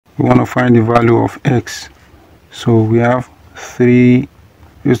we want to find the value of x. So we have 3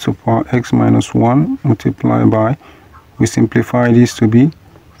 raised to the power x minus 1 multiplied by, we simplify this to be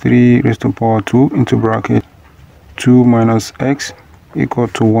 3 raised to the power 2 into bracket 2 minus x equal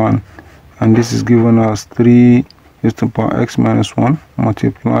to 1, and this is given us 3 raised to the power x minus 1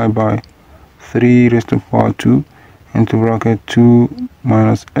 multiplied by 3 raised to the power 2 into bracket 2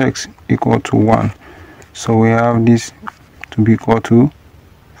 minus x equal to 1. So we have this to be equal to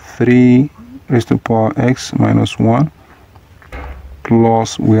 3 raised to the power x minus 1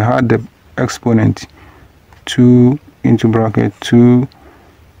 plus, we had the exponent 2 into bracket 2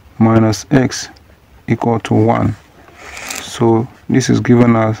 minus x equal to 1. So this is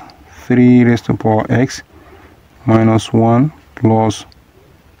given as 3 raised to the power x minus 1 plus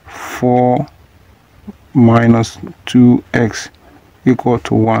 4 minus 2x equal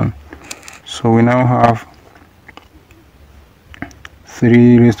to 1. So we now have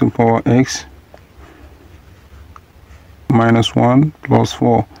 3 raised to the power x minus 1 plus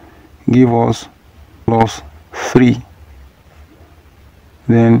 4 give us plus 3,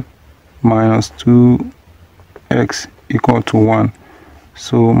 then minus 2x equal to 1.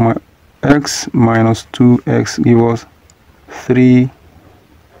 So my x minus 2x give us 3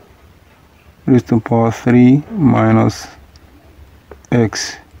 raised to the power 3 minus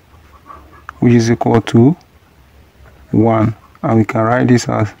x, which is equal to 1, and we can write this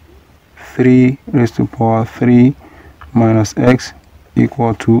as 3 raised to the power 3 minus x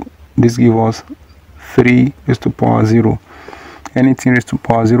equal to, this gives us 3 raised to the power 0. Anything raised to the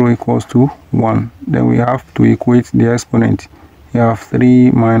power 0 equals to 1. Then we have to equate the exponent. You have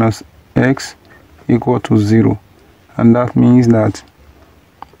 3 minus x equal to 0, and that means that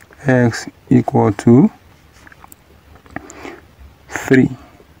x equal to 3.